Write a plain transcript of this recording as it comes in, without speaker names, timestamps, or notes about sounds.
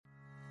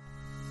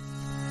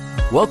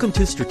Welcome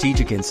to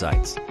Strategic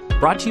Insights,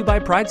 brought to you by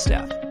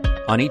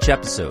PrideStaff. On each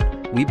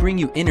episode, we bring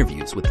you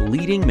interviews with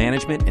leading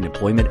management and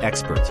employment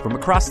experts from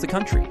across the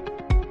country.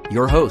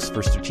 Your host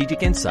for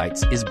Strategic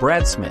Insights is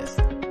Brad Smith.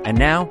 And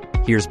now,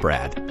 here's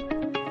Brad.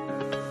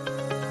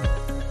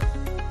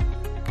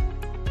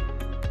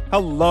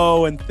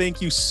 Hello, and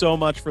thank you so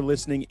much for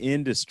listening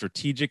in to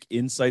Strategic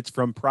Insights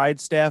from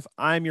PrideStaff.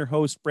 I'm your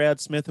host,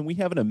 Brad Smith, and we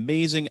have an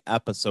amazing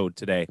episode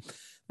today.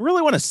 I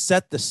really want to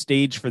set the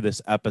stage for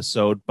this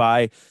episode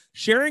by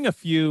sharing a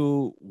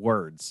few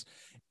words.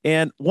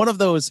 And one of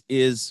those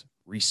is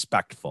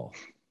respectful,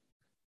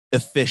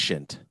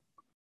 efficient,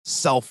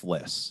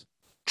 selfless,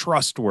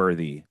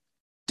 trustworthy,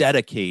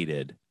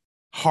 dedicated,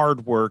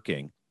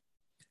 hardworking.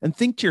 And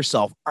think to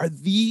yourself, are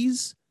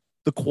these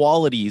the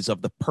qualities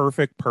of the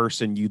perfect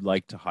person you'd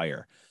like to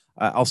hire?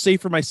 I'll say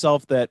for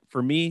myself that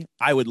for me,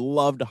 I would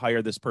love to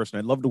hire this person.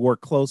 I'd love to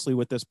work closely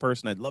with this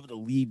person. I'd love to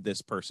lead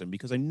this person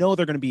because I know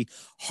they're going to be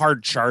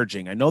hard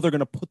charging. I know they're going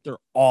to put their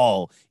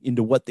all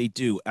into what they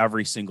do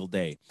every single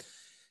day.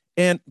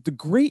 And the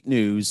great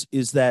news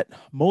is that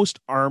most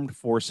armed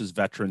forces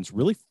veterans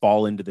really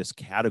fall into this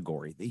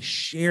category. They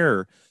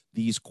share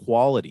these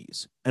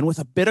qualities. And with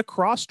a bit of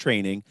cross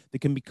training, they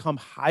can become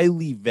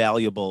highly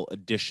valuable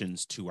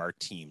additions to our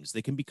teams.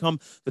 They can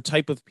become the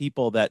type of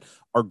people that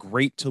are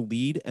great to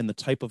lead and the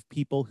type of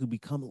people who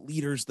become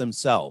leaders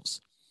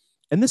themselves.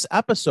 In this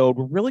episode,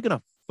 we're really going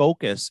to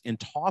focus and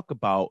talk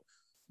about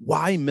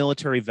why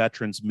military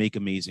veterans make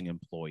amazing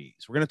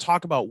employees. We're going to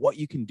talk about what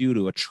you can do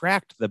to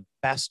attract the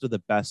best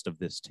of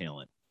this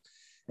talent.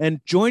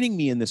 And joining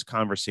me in this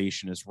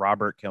conversation is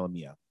Robert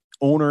Calamia,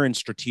 owner and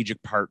strategic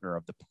partner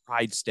of the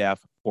PrideStaff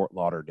Fort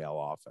Lauderdale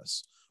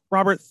office.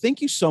 Robert, thank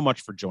you so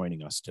much for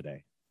joining us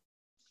today.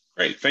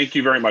 Great. Thank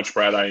you very much,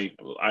 Brad.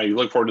 I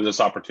look forward to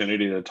this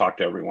opportunity to talk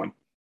to everyone.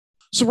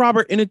 So,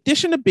 Robert, in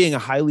addition to being a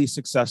highly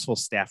successful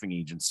staffing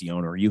agency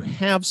owner, you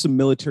have some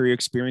military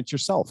experience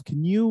yourself.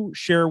 Can you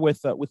share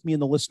with me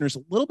and the listeners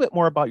a little bit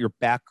more about your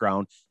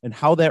background and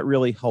how that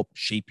really helped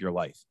shape your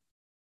life?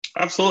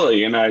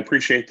 Absolutely. And I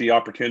appreciate the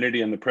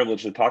opportunity and the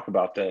privilege to talk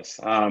about this.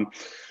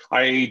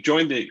 I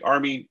joined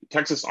the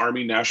Texas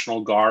Army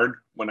National Guard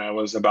when I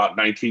was about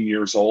 19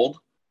 years old.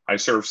 I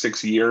served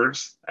 6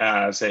 years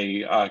as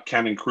a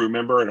cannon crew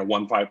member in a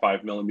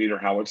 155 millimeter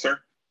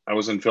howitzer. I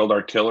was in field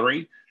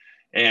artillery,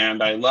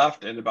 and I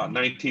left in about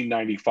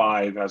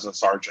 1995 as a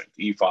sergeant,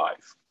 E5.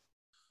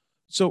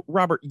 So,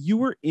 Robert, you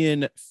were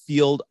in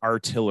field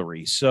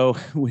artillery. So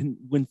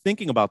when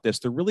thinking about this,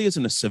 there really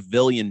isn't a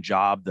civilian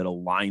job that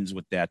aligns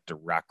with that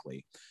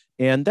directly.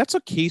 And that's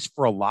a case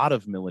for a lot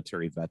of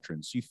military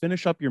veterans. You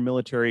finish up your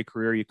military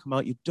career, you come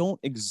out, you don't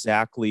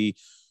exactly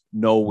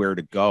know where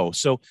to go.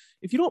 So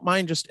if you don't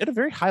mind, just at a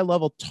very high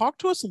level, talk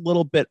to us a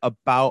little bit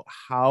about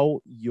how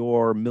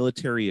your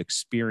military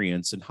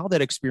experience and how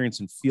that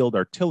experience in field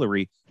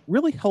artillery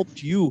really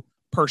helped you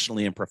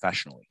personally and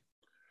professionally.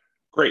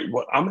 Great.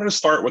 Well, I'm going to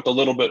start with a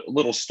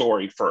little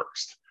story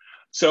first.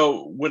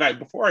 So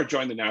before I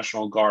joined the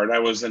National Guard, I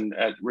was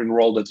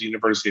enrolled at the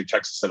University of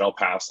Texas at El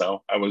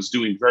Paso. I was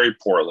doing very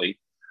poorly.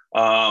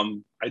 I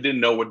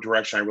didn't know what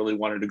direction I really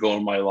wanted to go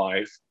in my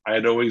life. I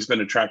had always been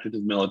attracted to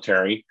the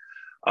military.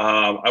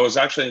 I was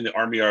actually in the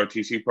Army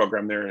ROTC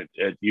program there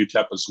at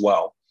UTEP as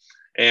well.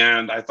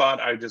 And I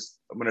thought I'm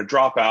going to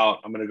drop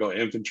out. I'm going to go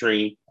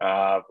infantry,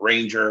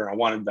 Ranger. I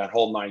wanted that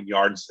whole 9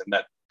 yards and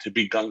that to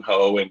be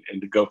gung-ho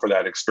and to go for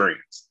that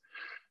experience.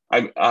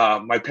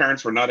 My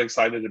parents were not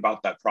excited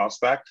about that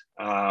prospect.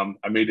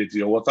 I made a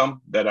deal with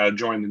them that I'd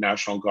join the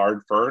National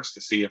Guard first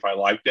to see if I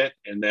liked it.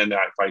 And then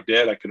if I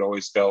did, I could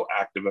always go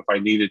active if I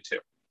needed to.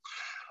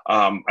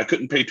 I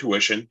couldn't pay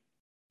tuition.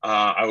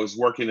 I was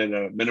working in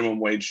a minimum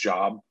wage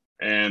job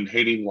and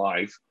hating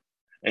life.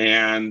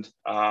 And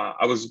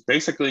I was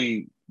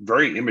basically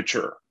very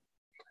immature.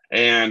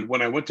 And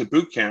when I went to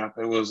boot camp,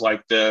 it was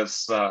like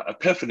this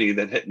epiphany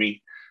that hit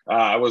me.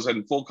 I was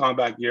in full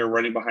combat gear,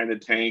 running behind a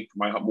tank.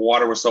 My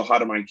water was so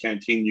hot in my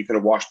canteen, you could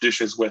have washed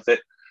dishes with it.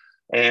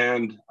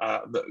 And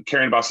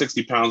carrying about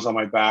 60 pounds on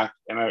my back,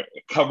 and I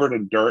covered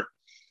in dirt.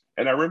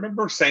 And I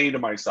remember saying to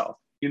myself,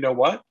 you know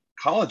what?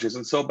 College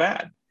isn't so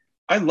bad.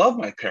 I love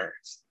my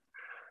parents.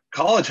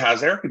 College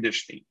has air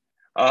conditioning.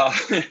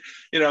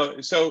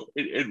 So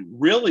it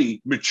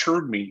really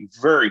matured me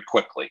very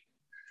quickly.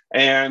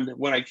 And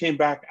when I came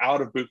back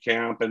out of boot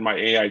camp in my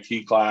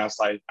AIT class,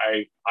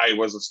 I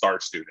was a star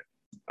student.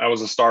 I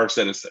was a star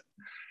citizen,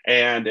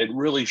 and it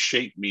really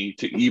shaped me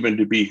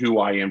to be who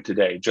I am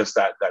today. Just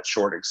that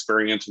short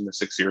experience in the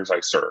 6 years I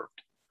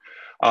served.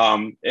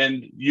 And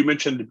you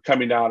mentioned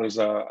coming out as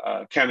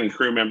a cannon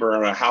crew member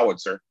and a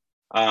howitzer.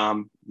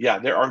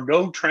 There are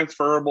no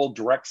transferable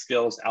direct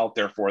skills out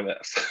there for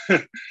this.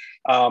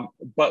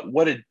 But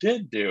what it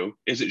did do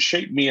is it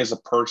shaped me as a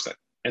person.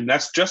 And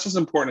that's just as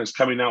important as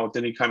coming out with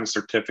any kind of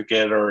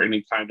certificate or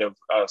any kind of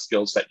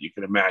skill set you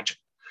can imagine.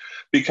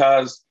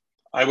 Because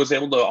I was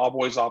able to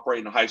always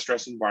operate in a high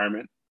stress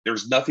environment.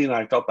 There's nothing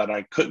I felt that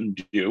I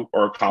couldn't do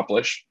or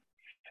accomplish.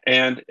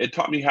 And it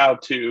taught me how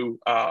to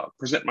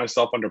present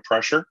myself under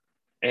pressure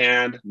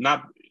and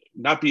not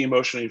not be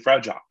emotionally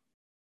fragile.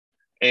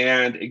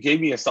 And it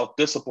gave me a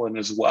self-discipline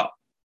as well.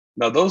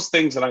 Now, those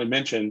things that I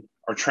mentioned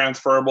are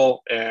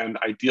transferable and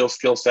ideal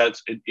skill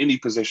sets in any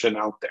position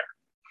out there.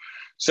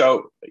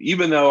 So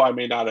even though I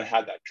may not have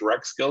had that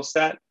direct skill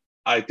set,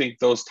 I think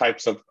those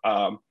types of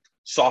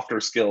softer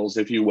skills,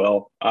 if you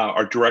will,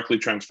 are directly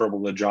transferable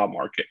to the job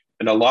market.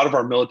 And a lot of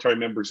our military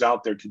members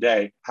out there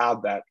today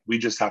have that. We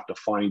just have to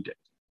find it.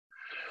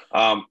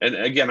 And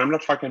again, I'm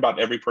not talking about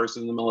every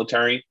person in the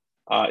military.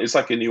 It's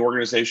like in the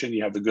organization,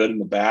 you have the good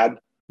and the bad,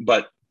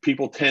 but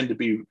people tend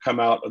to come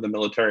out of the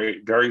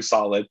military very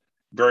solid,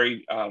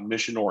 very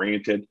mission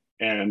oriented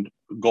and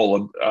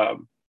goal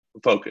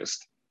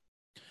focused.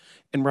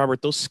 And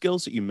Robert, those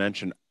skills that you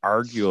mentioned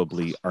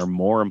arguably are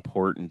more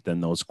important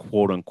than those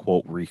quote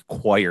unquote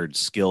required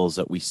skills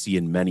that we see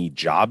in many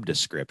job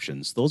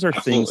descriptions. Those are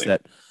Absolutely. things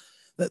that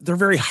they're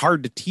very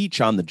hard to teach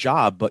on the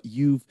job, but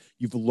you've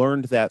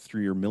learned that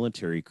through your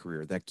military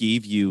career. That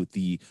gave you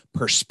the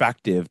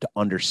perspective to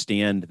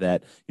understand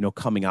that,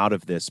 coming out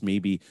of this,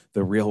 maybe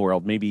the real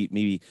world,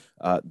 maybe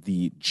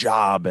the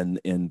job and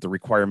the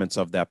requirements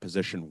of that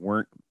position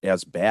weren't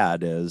as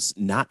bad as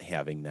not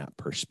having that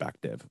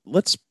perspective.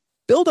 Let's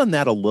build on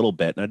that a little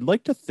bit. And I'd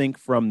like to think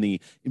from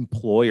the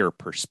employer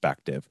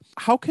perspective.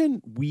 How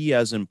can we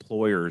as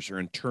employers or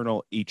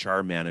internal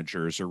HR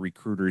managers or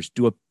recruiters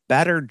do a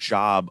better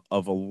job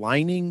of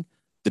aligning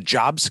the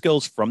job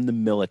skills from the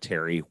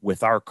military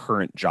with our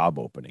current job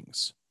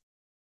openings?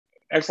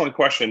 Excellent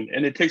question.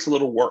 And it takes a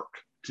little work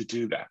to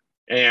do that.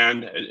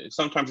 And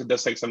sometimes it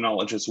does take some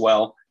knowledge as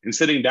well. And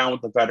sitting down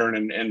with the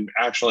veteran and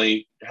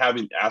actually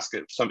having ask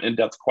some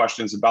in-depth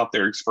questions about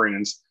their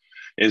experience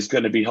is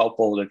going to be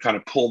helpful to kind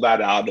of pull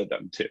that out of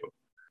them too.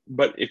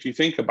 But if you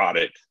think about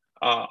it,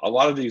 a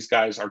lot of these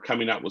guys are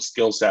coming out with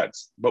skill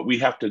sets, but we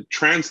have to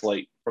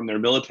translate from their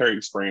military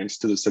experience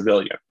to the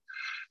civilian.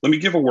 Let me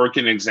give a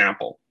working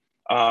example.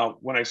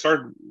 When I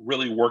started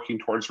really working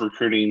towards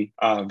recruiting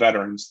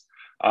veterans,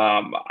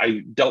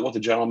 I dealt with a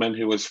gentleman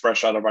who was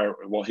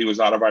he was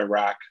out of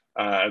Iraq,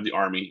 the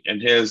Army,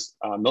 and his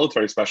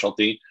military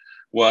specialty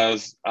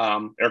was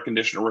air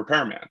conditioner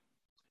repairman.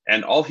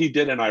 And all he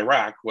did in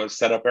Iraq was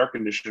set up air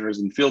conditioners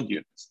in field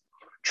units.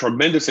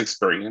 Tremendous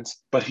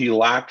experience, but he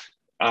lacked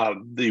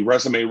the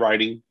resume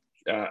writing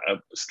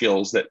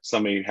skills that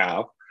some may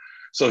have.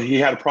 So he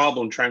had a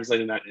problem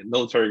translating that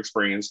military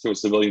experience to a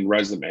civilian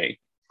resume.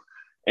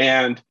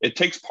 And it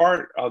takes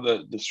part of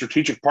the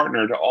strategic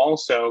partner to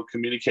also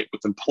communicate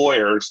with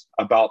employers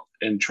about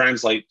and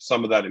translate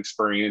some of that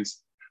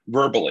experience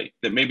verbally,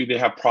 that maybe they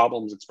have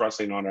problems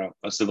expressing on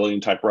a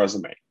civilian type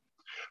resume.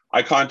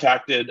 I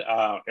contacted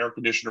air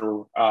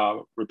conditioner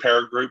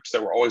repair groups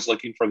that were always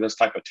looking for this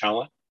type of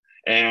talent.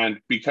 And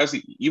because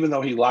even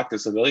though he lacked the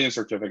civilian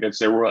certificates,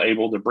 they were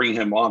able to bring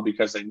him on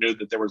because they knew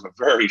that there was a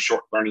very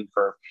short learning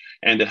curve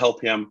and to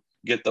help him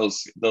get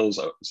those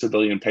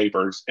civilian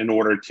papers in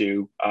order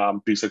to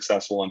be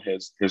successful in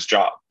his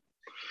job.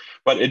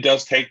 But it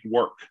does take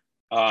work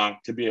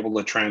to be able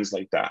to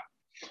translate that.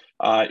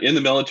 In the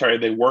military,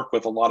 they work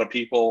with a lot of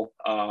people.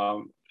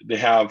 They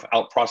have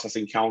out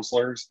processing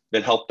counselors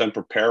that help them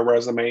prepare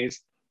resumes,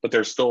 but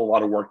there's still a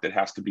lot of work that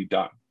has to be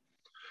done.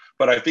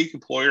 But I think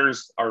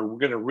employers are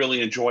going to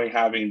really enjoy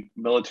having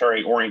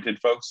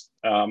military-oriented folks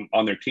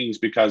on their teams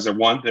because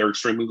they're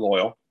extremely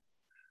loyal.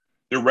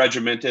 They're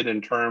regimented in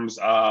terms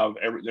of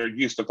they're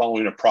used to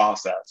following a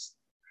process.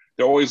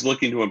 They're always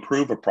looking to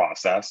improve a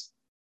process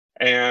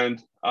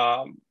and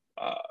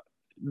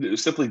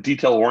simply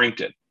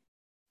detail-oriented.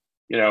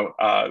 In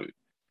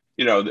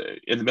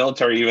the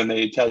military, even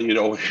they tell you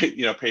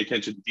to, pay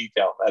attention to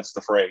detail. That's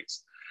the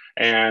phrase.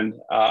 And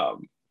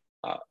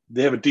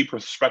they have a deep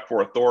respect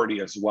for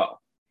authority as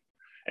well.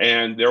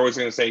 And they're always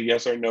going to say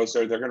yes or no,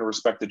 sir. They're going to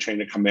respect the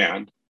chain of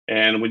command.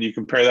 And when you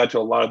compare that to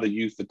a lot of the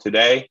youth of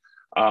today,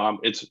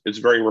 it's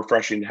very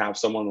refreshing to have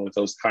someone with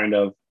those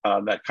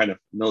that kind of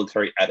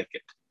military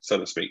etiquette, so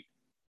to speak.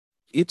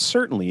 It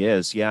certainly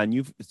is. Yeah. And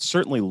you've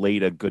certainly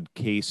laid a good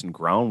case and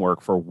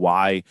groundwork for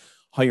why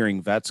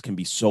hiring vets can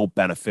be so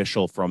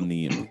beneficial from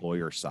the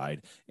employer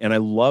side. And I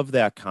love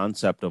that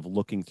concept of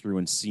looking through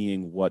and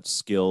seeing what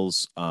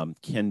skills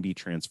can be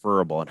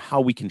transferable and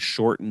how we can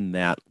shorten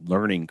that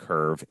learning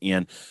curve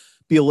and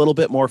be a little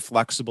bit more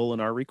flexible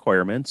in our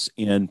requirements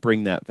and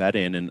bring that vet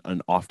in.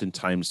 And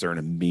oftentimes they're an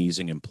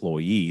amazing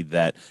employee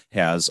that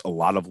has a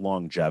lot of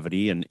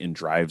longevity and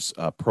drives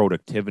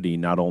productivity,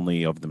 not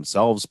only of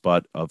themselves,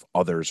 but of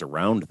others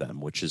around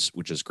them, which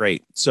is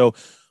great. So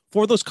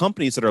for those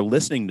companies that are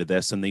listening to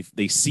this and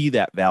they see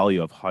that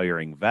value of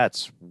hiring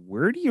vets,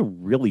 where do you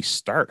really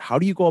start? How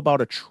do you go about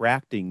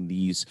attracting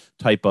these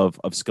type of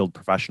skilled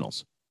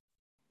professionals?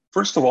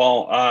 First of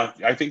all,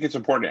 I think it's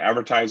important to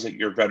advertise that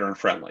you're veteran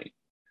friendly.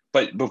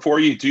 But before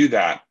you do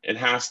that, it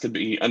has to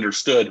be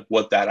understood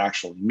what that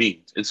actually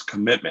means. It's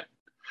commitment.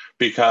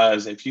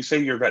 Because if you say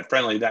you're vet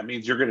friendly, that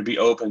means you're going to be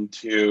open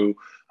to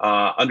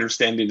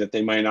understanding that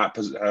they might not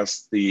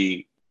possess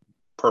the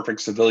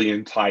perfect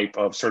civilian type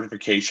of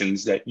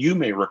certifications that you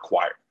may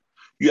require.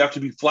 You have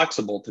to be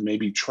flexible to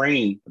maybe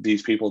train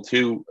these people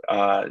to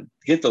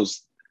get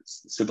those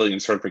civilian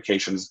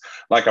certifications,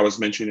 like I was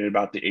mentioning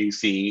about the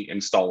AC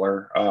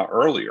installer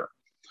earlier.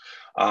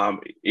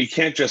 It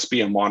can't just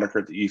be a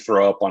moniker that you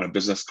throw up on a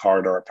business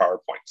card or a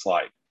PowerPoint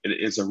slide. It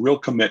is a real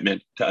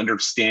commitment to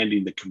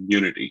understanding the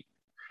community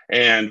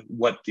and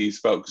what these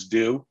folks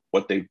do,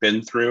 what they've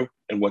been through,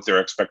 and what their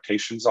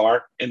expectations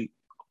are, and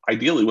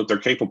ideally what they're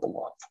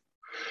capable of.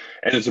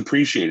 And it's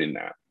appreciating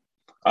that.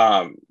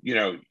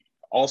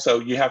 Also,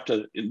 you have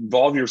to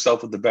involve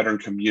yourself with the veteran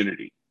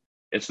community.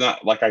 It's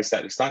not, like I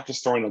said, it's not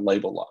just throwing a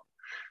label up.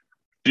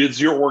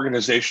 Does your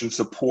organization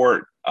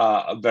support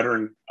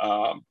veteran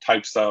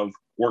types of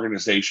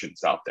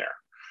organizations out there?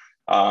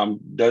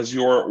 Does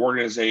your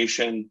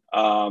organization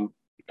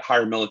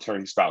hire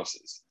military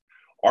spouses?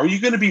 Are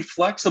you going to be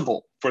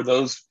flexible for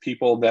those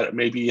people that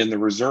may be in the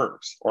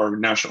reserves or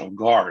National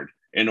Guard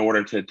in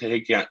order to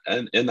take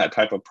in that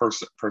type of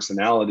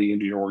personality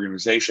into your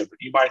organization? But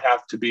you might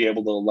have to be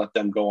able to let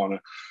them go on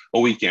a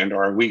weekend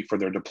or a week for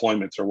their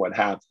deployments or what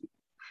have you.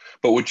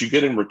 But what you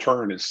get in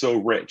return is so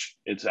rich.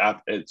 It's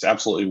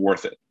absolutely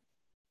worth it.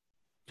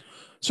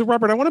 So,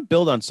 Robert, I want to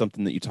build on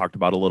something that you talked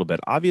about a little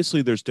bit.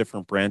 Obviously, there's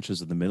different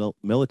branches of the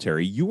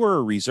military. You were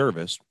a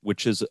reservist,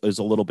 which is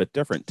a little bit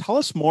different. Tell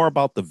us more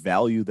about the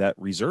value that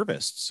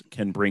reservists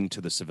can bring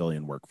to the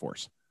civilian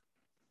workforce.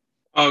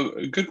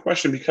 Good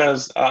question,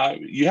 because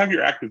you have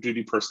your active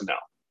duty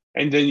personnel,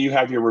 and then you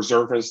have your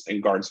reservists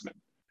and guardsmen.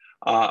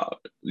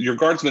 Your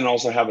guardsmen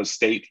also have a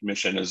state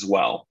mission as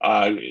well.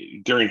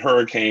 During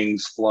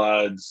hurricanes,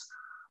 floods,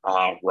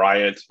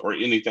 riots, or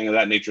anything of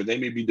that nature, they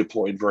may be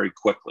deployed very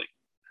quickly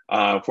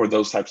for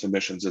those types of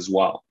missions as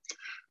well.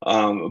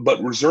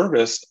 But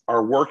reservists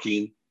are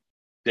working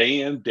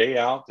day in, day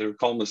out. They're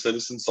called a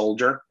citizen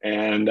soldier,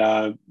 and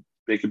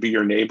they could be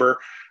your neighbor.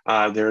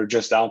 They're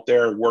just out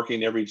there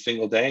working every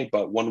single day,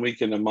 but 1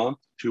 week in a month,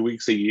 2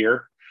 weeks a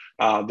year,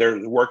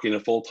 they're working a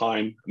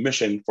full-time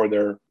mission for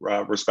their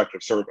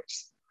respective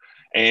service.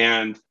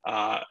 And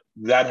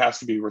that has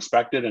to be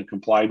respected and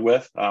complied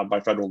with by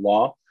federal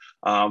law.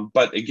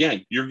 But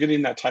again, you're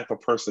getting that type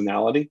of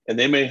personality, and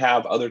they may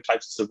have other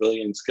types of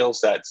civilian skill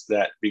sets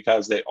that,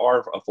 because they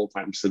are a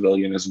full-time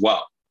civilian as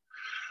well.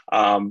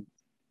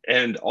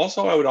 And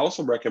also, I would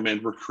also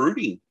recommend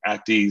recruiting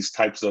at these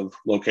types of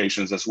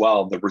locations as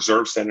well. The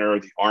Reserve Center,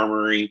 the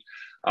Armory.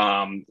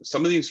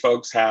 Some of these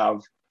folks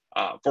have,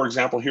 for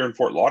example, here in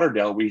Fort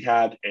Lauderdale, we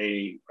had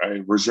a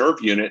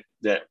reserve unit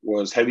that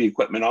was heavy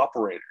equipment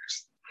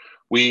operators.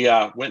 We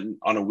went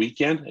on a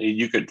weekend.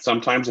 You could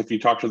sometimes, if you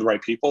talk to the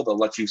right people, they'll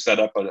let you set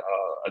up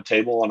a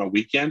table on a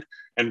weekend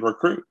and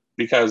recruit,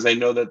 because they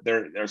know that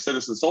they're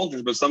citizen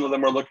soldiers, but some of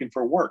them are looking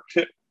for work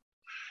too.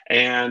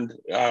 And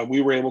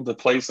we were able to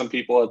place some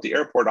people at the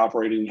airport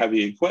operating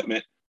heavy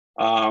equipment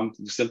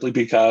simply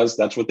because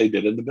that's what they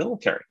did in the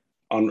military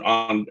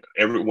on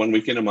every 1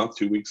 week in a month,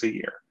 2 weeks a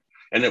year.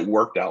 And it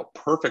worked out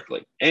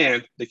perfectly.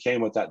 And they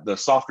came with the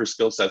softer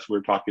skill sets we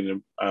were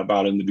talking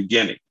about in the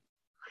beginning.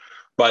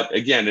 But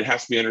again, it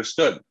has to be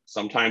understood.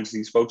 Sometimes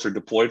these folks are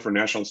deployed for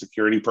national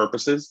security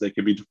purposes. They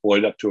could be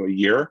deployed up to a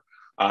year.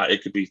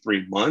 It could be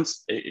 3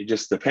 months. It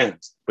just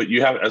depends. But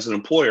you have, as an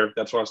employer,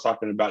 that's what I was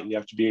talking about. You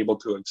have to be able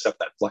to accept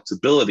that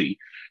flexibility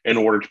in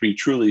order to be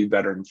truly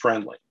veteran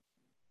friendly.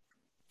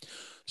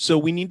 So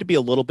we need to be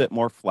a little bit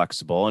more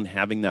flexible, and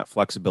having that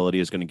flexibility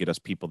is going to get us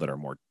people that are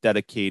more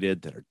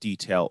dedicated, that are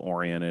detail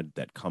oriented,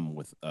 that come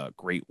with a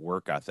great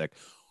work ethic.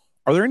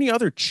 Are there any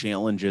other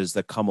challenges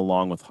that come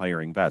along with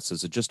hiring vets?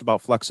 Is it just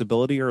about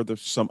flexibility, or are there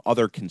some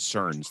other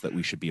concerns that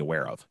we should be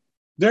aware of?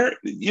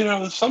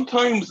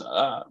 Sometimes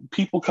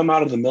people come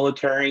out of the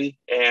military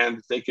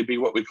and they could be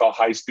what we call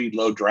high speed,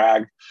 low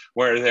drag,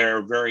 where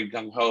they're very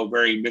gung ho,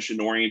 very mission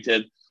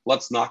oriented.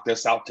 Let's knock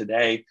this out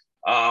today.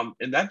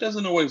 And that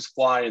doesn't always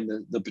fly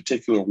in the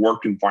particular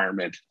work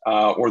environment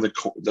or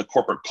the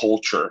corporate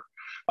culture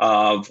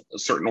of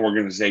certain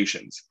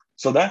organizations.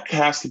 So that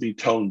has to be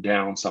toned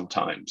down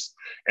sometimes.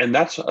 And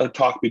that's a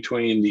talk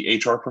between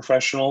the HR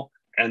professional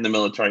and the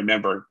military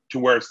member, to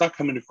where it's not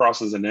coming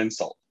across as an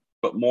insult,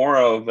 but more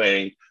of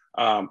a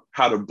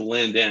how to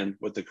blend in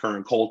with the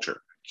current culture.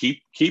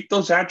 Keep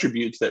those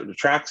attributes that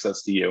attracts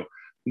us to you,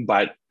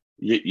 but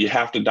you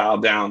have to dial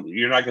down.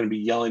 You're not going to be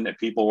yelling at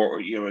people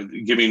or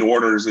giving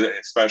orders,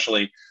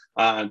 especially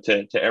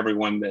to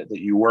everyone that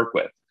you work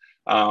with.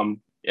 And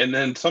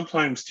then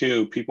sometimes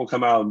too, people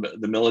come out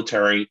of the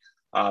military.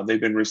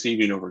 They've been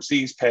receiving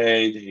overseas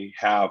pay. They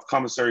have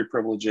commissary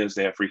privileges.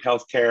 They have free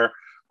health care.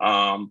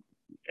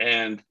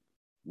 And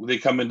they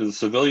come into the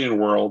civilian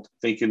world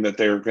thinking that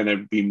they're going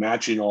to be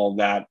matching all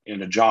that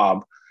in a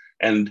job.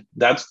 And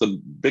that's the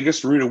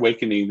biggest rude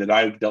awakening that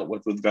I've dealt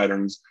with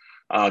veterans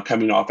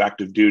coming off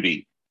active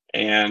duty.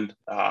 And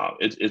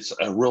it's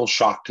a real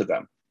shock to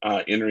them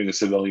entering the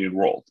civilian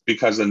world,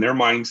 because in their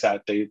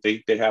mindset,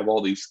 they have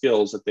all these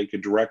skills that they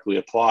could directly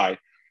apply.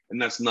 And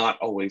that's not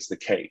always the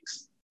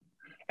case.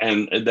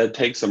 And that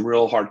takes some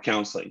real hard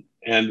counseling.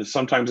 And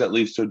sometimes that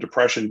leads to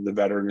depression to the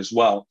veteran as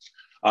well,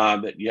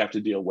 that you have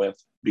to deal with,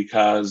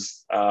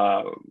 because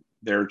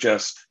they're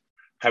just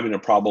having a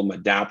problem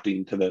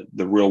adapting to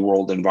the real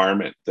world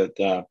environment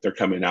that they're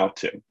coming out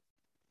to.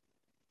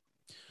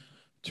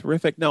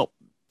 Terrific. Now,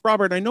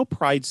 Robert, I know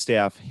Pride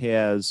Staff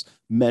has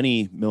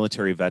many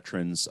military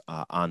veterans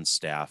on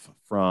staff,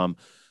 from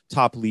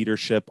top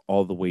leadership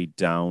all the way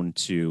down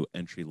to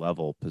entry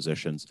level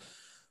positions.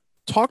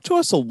 Talk to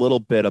us a little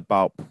bit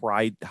about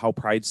how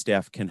Pride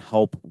Staff can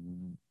help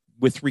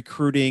with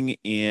recruiting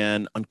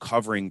and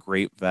uncovering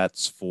great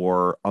vets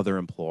for other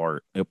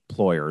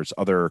employers,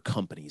 other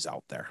companies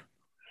out there.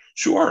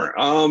 Sure.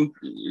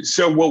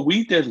 So what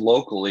we did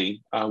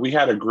locally, we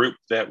had a group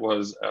that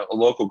was a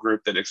local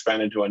group that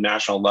expanded to a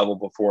national level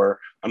before,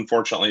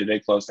 unfortunately, they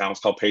closed down.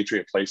 It's called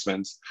Patriot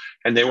Placements.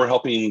 And they were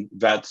helping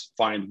vets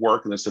find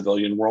work in the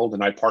civilian world.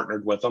 And I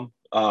partnered with them.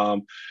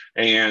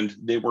 And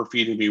they were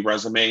feeding me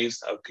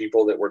resumes of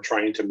people that were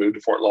trying to move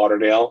to Fort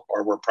Lauderdale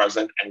or were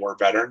present and were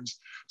veterans.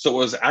 So it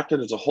was acted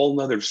as a whole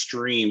nother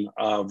stream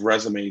of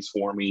resumes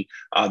for me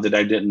that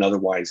I didn't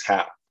otherwise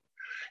have.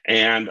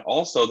 And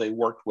also they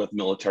worked with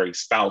military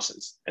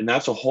spouses. And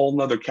that's a whole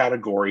nother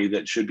category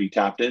that should be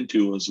tapped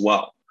into as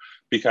well,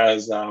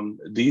 because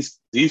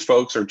these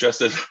folks are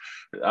just as,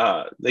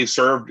 they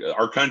served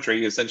our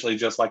country essentially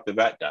just like the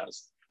vet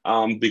does,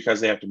 because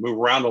they have to move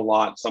around a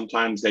lot.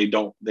 Sometimes they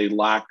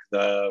lack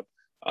the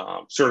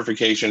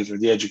certifications or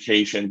the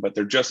education, but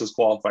they're just as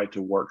qualified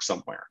to work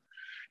somewhere.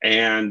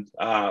 And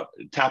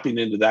tapping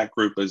into that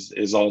group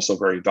is also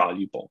very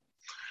valuable.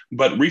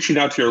 But reaching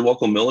out to your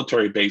local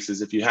military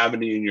bases, if you have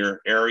any in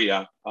your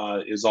area,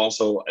 is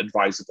also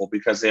advisable,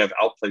 because they have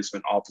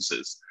outplacement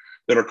offices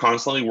that are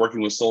constantly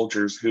working with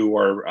soldiers who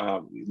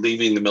are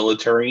leaving the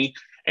military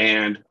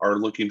and are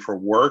looking for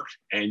work.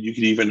 And you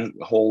can even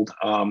hold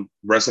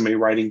resume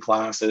writing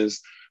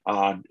classes,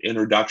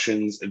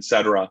 introductions,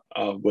 etc.,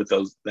 with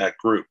that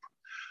group.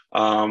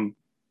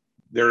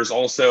 There's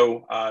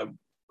also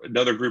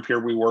another group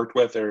here we worked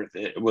with.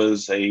 It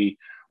was a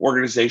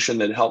organization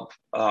that helped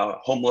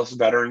homeless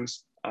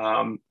veterans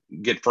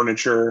get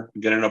furniture,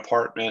 get an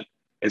apartment,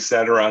 et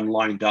cetera, and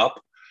lined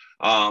up.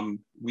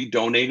 We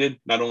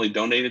not only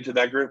donated to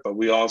that group, but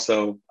we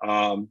also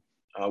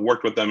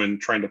worked with them in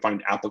trying to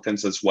find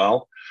applicants as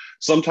well.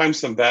 Sometimes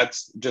some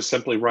vets just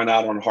simply run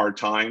out on hard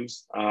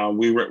times.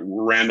 We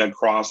ran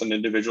across an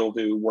individual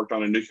who worked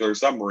on a nuclear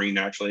submarine,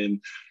 actually,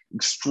 and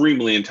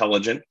extremely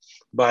intelligent,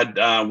 but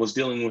was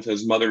dealing with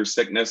his mother's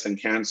sickness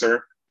and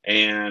cancer,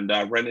 and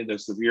ran into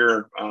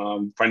severe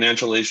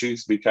financial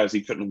issues because he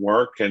couldn't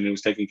work and he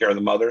was taking care of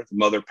the mother. The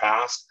mother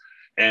passed,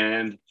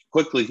 and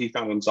quickly he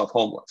found himself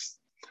homeless.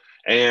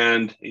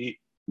 And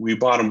we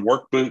bought him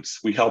work boots.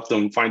 We helped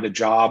him find a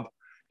job.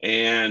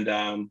 And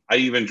I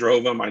even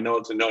drove him. I know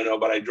it's a no-no,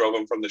 but I drove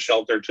him from the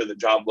shelter to the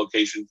job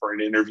location for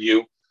an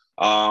interview.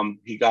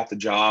 He got the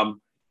job.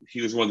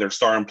 He was one of their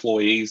star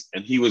employees,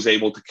 and he was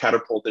able to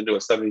catapult into a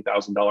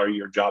 $70,000 a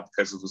year job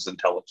because of his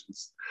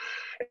intelligence.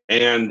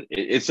 And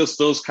it's just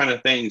those kind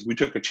of things. We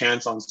took a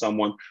chance on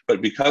someone, but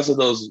because of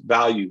those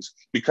values,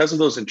 because of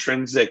those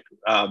intrinsic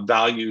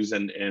values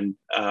and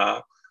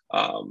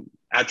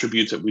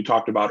attributes that we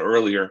talked about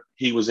earlier,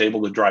 he was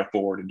able to drive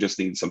forward and just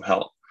need some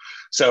help.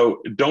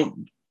 So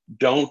do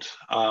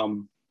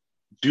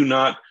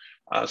not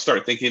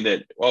start thinking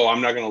that, oh,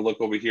 I'm not going to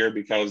look over here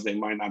because they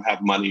might not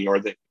have money,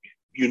 or that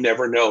you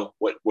never know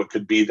what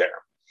could be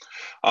there.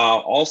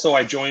 Also,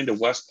 I joined a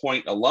West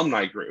Point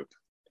alumni group,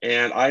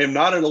 and I am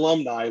not an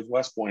alumni of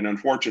West Point,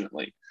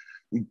 unfortunately,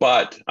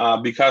 but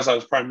because I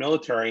was prime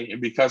military and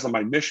because of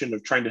my mission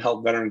of trying to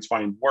help veterans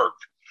find work,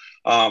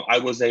 I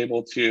was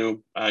able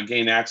to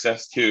gain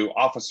access to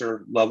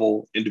officer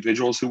level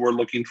individuals who were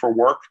looking for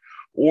work,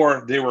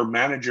 or they were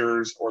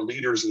managers or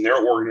leaders in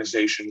their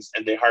organizations,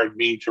 and they hired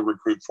me to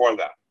recruit for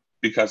them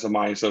because of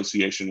my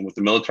association with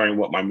the military and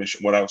what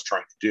I was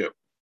trying to do.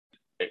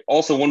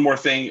 Also, one more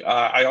thing,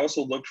 I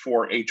also looked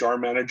for HR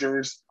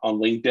managers on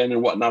LinkedIn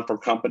and whatnot for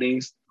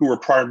companies who were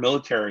prior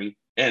military,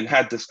 and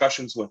had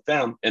discussions with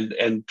them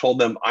and told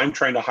them I'm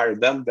trying to hire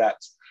them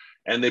vets.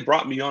 And they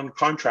brought me on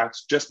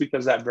contracts just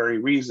because of that very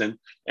reason.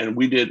 And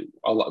we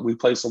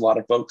placed a lot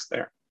of folks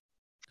there.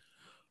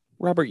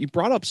 Robert, you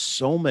brought up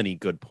so many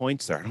good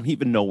points there. I don't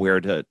even know where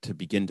to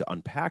begin to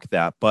unpack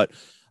that. But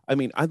I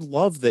mean, I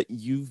love that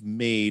you've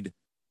made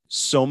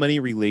so many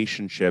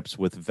relationships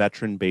with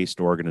veteran-based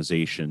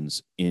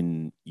organizations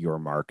in your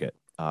market.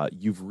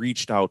 You've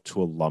reached out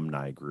to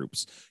alumni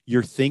groups.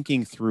 You're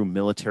thinking through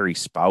military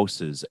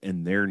spouses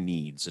and their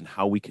needs and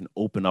how we can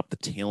open up the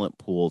talent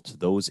pool to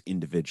those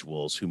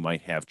individuals who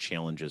might have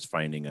challenges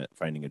finding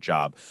a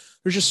job.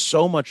 There's just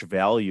so much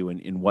value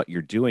in what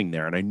you're doing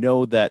there. And I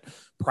know that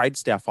Pride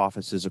Staff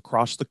offices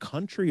across the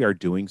country are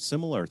doing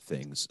similar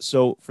things.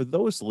 So for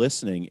those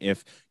listening,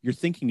 if you're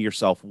thinking to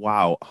yourself,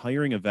 wow,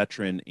 hiring a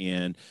veteran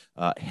and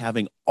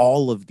having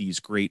all of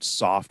these great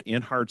soft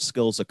and hard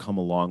skills that come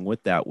along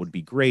with that would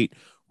be great,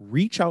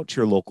 reach out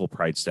to your local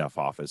Pride Staff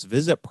office.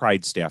 Visit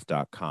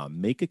pridestaff.com.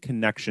 Make a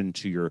connection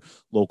to your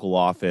local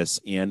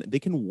office, and they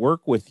can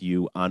work with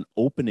you on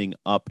opening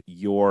up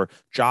your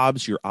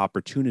jobs, your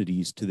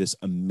opportunities to this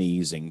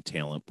amazing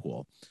talent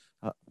pool.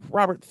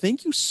 Robert,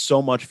 thank you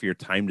so much for your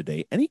time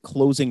today. Any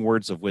closing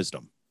words of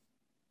wisdom?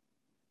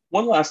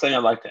 One last thing I'd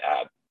like to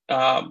add.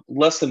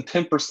 less than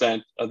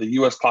 10% of the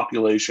U.S.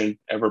 population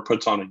ever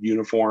puts on a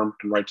uniform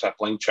and writes that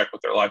blank check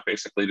with their life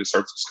basically to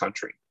serve this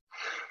country.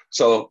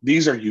 So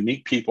these are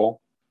unique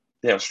people.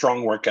 They have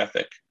strong work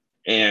ethic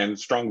and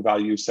strong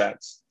value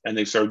sets, and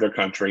they serve their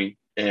country.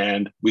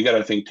 And we got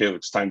to think too,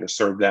 it's time to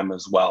serve them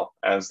as well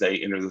as they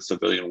enter the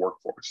civilian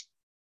workforce.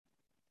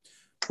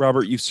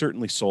 Robert, you've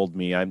certainly sold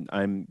me.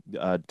 I'm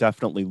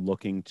definitely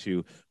looking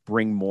to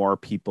bring more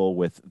people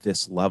with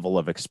this level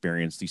of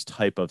experience, these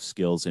type of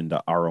skills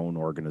into our own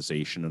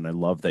organization. And I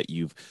love that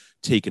you've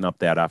taken up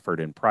that effort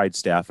in Pride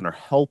Staff and are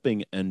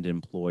helping end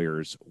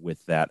employers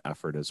with that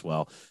effort as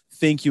well.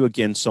 Thank you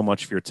again so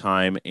much for your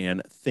time.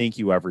 And thank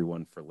you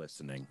everyone for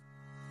listening.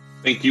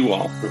 Thank you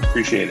all. We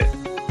appreciate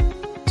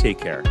it. Take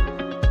care.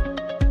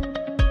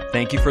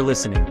 Thank you for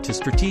listening to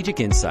Strategic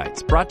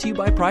Insights, brought to you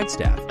by Pride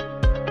Staff.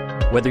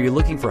 Whether you're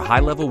looking for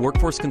high-level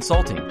workforce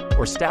consulting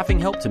or staffing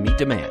help to meet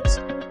demands,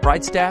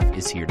 Pride Staff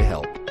is here to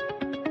help.